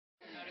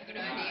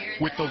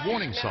With the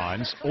warning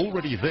signs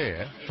already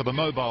there for the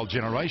mobile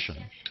generation,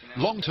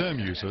 long-term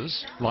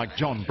users, like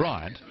John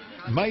Bryant,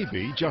 may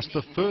be just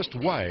the first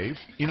wave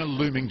in a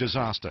looming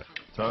disaster.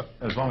 So,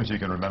 as long as you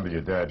can remember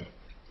your dad,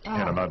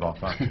 had a mobile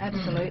phone.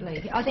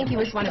 Absolutely. I think he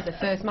was one of the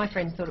first. My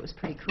friends thought it was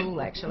pretty cool,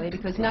 actually,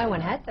 because no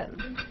one had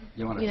them.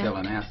 You want to fill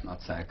an house,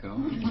 not so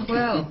cool.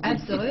 Well,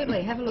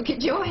 absolutely. Have a look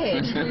at your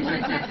head.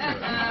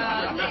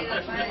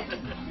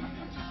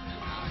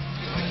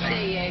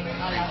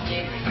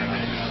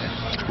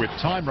 With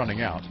time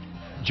running out,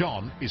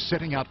 John is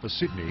setting out for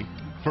Sydney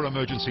for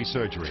emergency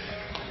surgery.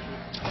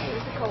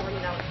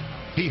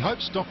 He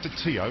hopes Dr.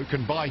 Teo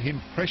can buy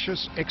him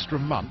precious extra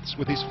months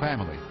with his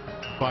family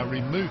by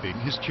removing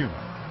his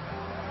tumour.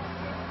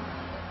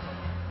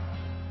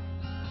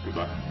 Good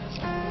luck.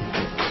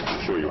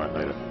 Sure you won't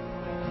need it.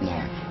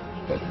 No,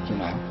 but you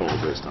know. All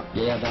the best, huh?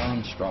 Yeah, but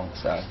I'm strong,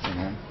 so you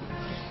know.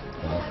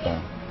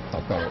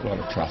 I've got a lot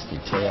of trust in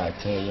Teo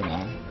too, you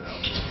know.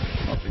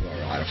 I'll be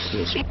alright, of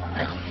course.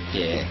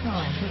 Yeah.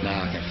 No,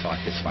 I can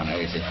fight this one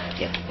easy.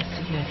 Yep,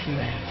 it's to a few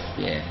hours.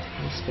 Yeah.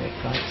 Your spirit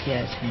guides,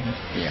 yeah, it's him.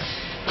 Yeah.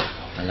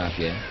 I love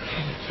you.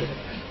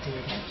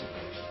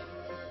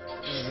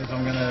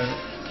 I'm going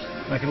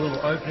to make a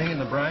little opening in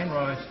the brain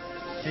right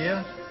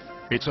here.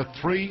 It's a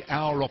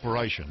 3-hour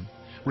operation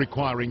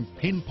requiring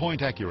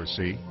pinpoint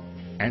accuracy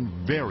and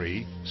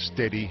very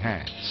steady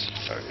hands.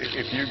 So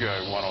if you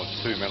go 1 or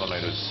 2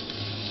 millimetres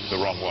the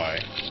wrong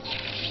way,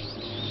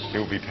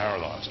 he'll be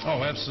paralysed.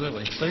 Oh,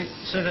 absolutely. See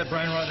that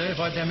brain right there? If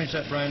I damage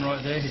that brain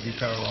right there, he'd be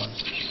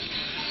paralysed.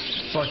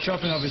 It's like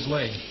chopping off his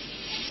leg,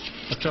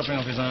 or chopping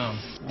off his arm.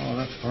 Oh,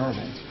 that's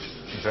horrible.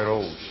 Is that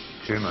all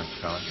tumour,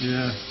 Charlie?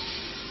 Yeah.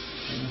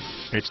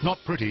 It's not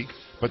pretty,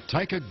 but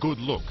take a good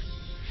look.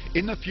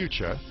 In the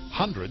future,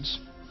 hundreds,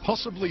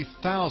 possibly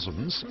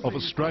thousands of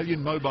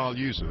Australian mobile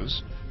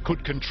users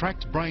could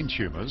contract brain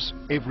tumours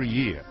every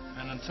year.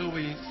 And until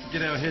we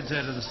get our heads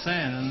out of the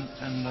sand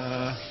and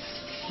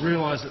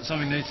realise that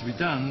something needs to be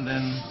done,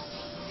 then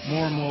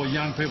more and more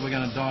young people are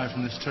going to die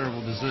from this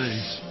terrible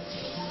disease.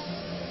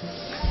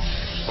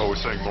 Well, we're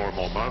seeing more and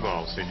more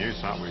mobiles in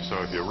use, aren't we?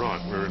 So if you're right,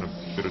 we're in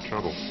a bit of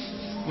trouble.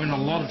 We're in a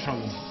lot of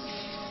trouble.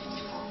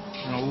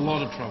 We're in a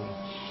lot of trouble.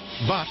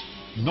 But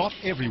not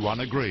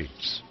everyone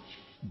agrees.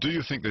 Do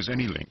you think there's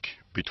any link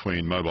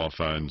between mobile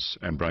phones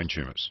and brain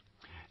tumours?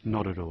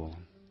 Not at all.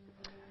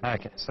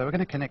 Okay, so we're going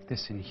to connect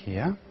this in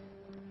here.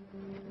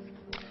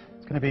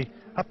 It's going to be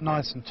up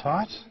nice and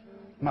tight,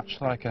 much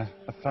like a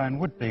phone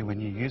would be when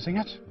you're using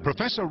it.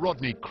 Professor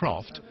Rodney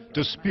Croft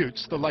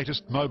disputes the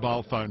latest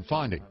mobile phone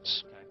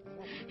findings.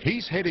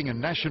 He's heading a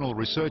national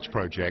research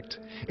project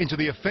into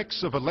the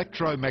effects of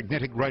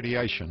electromagnetic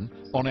radiation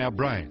on our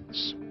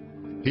brains.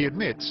 He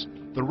admits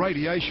the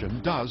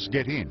radiation does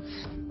get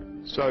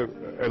in. So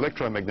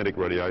electromagnetic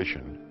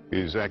radiation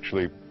is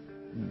actually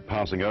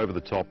passing over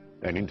the top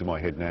and into my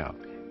head now.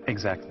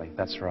 Exactly,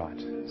 that's right.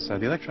 So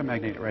the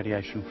electromagnetic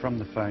radiation from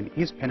the phone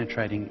is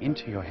penetrating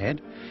into your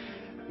head.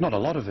 Not a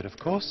lot of it, of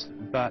course,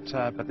 but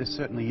there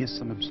certainly is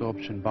some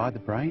absorption by the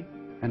brain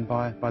and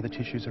by the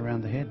tissues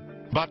around the head.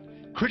 But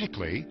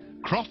critically,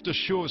 Croft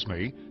assures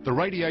me the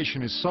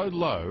radiation is so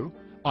low,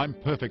 I'm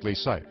perfectly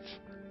safe.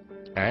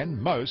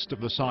 And most of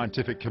the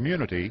scientific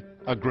community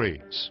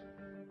agrees.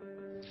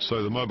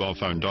 So the mobile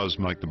phone does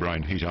make the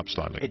brain heat up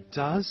slightly? It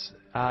does,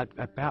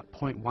 about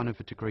 0.1 of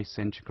a degree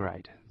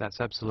centigrade.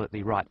 That's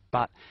absolutely right.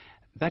 But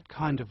that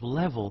kind of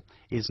level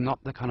is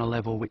not the kind of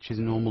level which is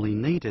normally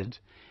needed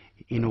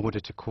in order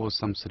to cause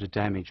some sort of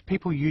damage.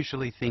 People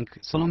usually think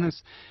so long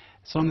as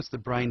the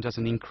brain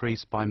doesn't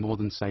increase by more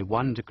than, say,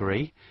 1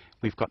 degree,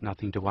 we've got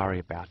nothing to worry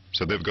about.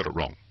 So they've got it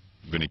wrong.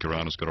 Vinnie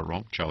Carana's got it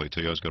wrong. Charlie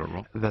Teo's got it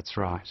wrong. That's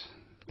right.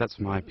 That's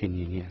my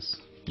opinion, yes.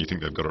 You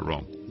think they've got it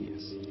wrong?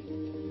 Yes.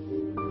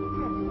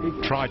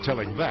 Try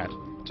telling that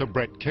to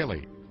Brett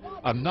Kelly,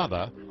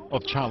 another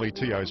of Charlie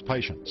Teo's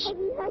patients.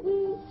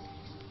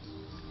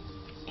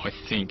 I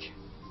think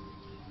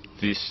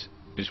this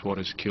is what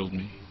has killed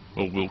me,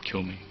 or will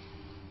kill me.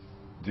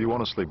 Do you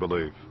honestly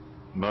believe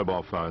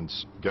mobile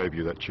phones gave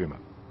you that tumour?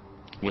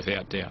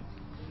 Without doubt.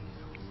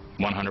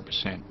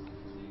 100%.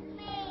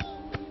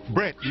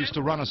 Brett used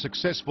to run a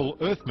successful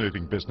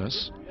earth-moving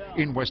business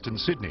in Western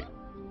Sydney.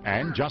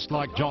 And just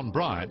like John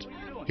Bryant,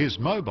 his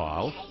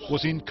mobile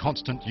was in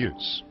constant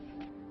use.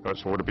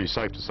 So would it be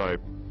safe to say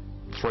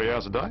 3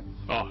 hours a day?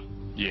 Oh,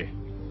 yeah.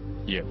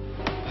 Yeah.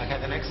 Okay,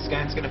 the next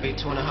scan's going to be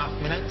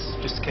 2.5 minutes.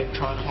 Just keep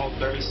trying to hold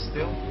very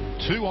still.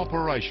 2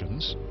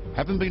 operations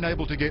haven't been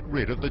able to get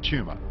rid of the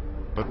tumour,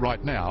 but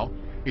right now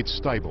it's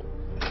stable.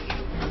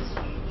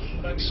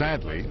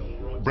 Sadly,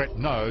 Brett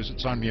knows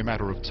it's only a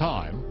matter of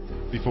time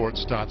before it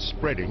starts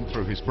spreading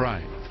through his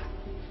brain.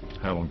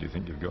 How long do you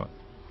think you've got?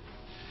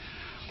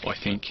 I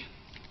think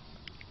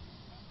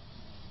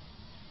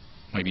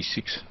maybe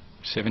 6,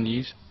 7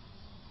 years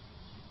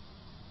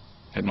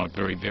at my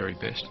very, very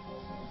best.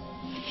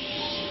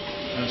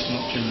 That's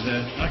not tumour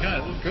there.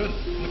 Okay, look good.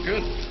 Look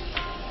good.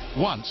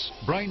 Once,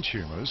 brain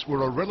tumours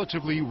were a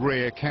relatively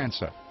rare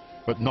cancer,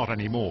 but not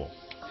anymore.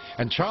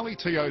 And Charlie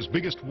Teo's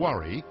biggest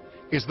worry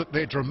is that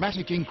their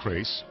dramatic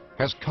increase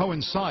has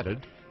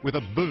coincided with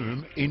a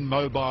boom in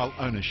mobile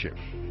ownership.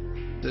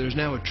 There is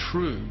now a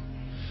true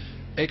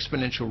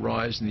exponential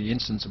rise in the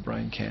incidence of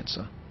brain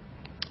cancer.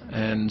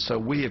 And so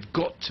we have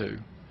got to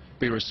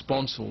be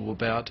responsible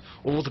about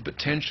all the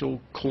potential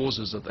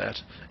causes of that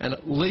and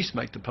at least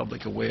make the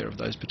public aware of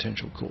those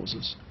potential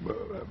causes. But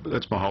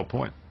that's my whole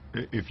point.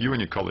 If you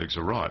and your colleagues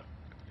are right,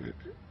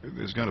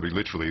 there's going to be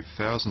literally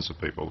thousands of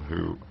people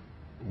who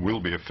will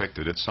be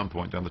affected at some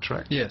point down the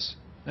track. Yes,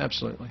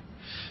 absolutely.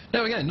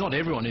 Now again, not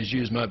everyone who's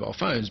used mobile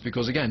phones,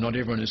 because again, not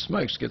everyone who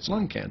smokes gets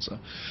lung cancer.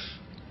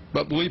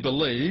 But we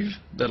believe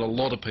that a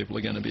lot of people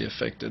are going to be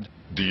affected.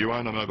 Do you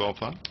own a mobile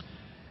phone?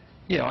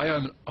 Yeah, I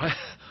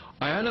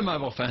own a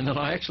mobile phone,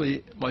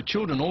 and my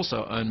children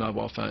also own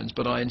mobile phones,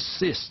 but I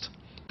insist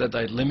that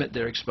they limit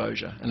their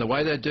exposure. And the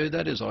way they do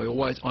that is I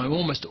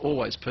almost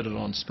always put it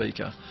on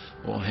speaker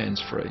or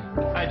hands-free.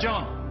 Hey,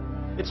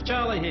 John, it's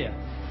Charlie here.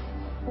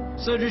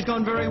 Surgery's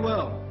gone very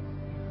well.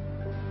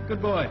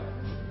 Good boy.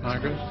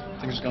 Margaret,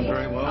 things have gone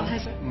very well. Oh,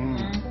 has it?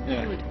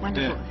 Yeah. Good,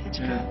 wonderful. Yeah. It's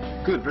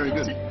Yeah. Good, very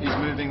good. He's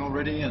moving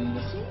already and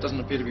doesn't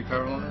appear to be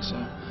paralysed, so...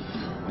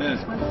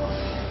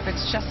 Yeah.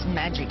 It's just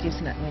magic,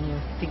 isn't it, when you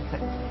think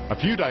that... A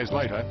few days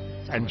later,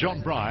 and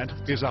John Bryant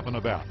is up and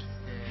about.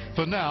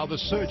 For now, the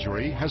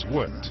surgery has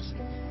worked.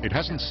 It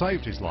hasn't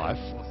saved his life.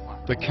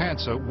 The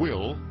cancer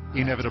will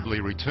inevitably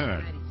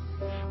return.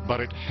 But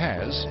it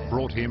has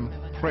brought him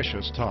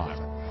precious time.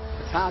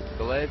 It's hard to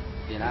believe,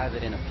 you know,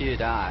 that in a few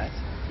days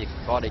your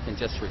body can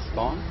just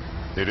respond.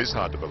 It is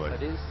hard to believe.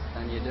 It is,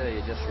 and you do.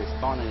 You just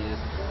respond and you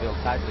just feel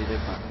totally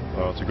different.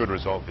 Well, it's a good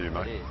result for you,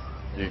 mate. It is.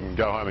 You can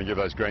go home and give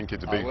those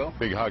grandkids a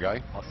big hug, eh?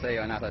 I'll see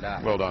you another day.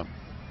 Well done.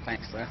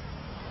 Thanks, sir.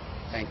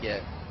 Thank you.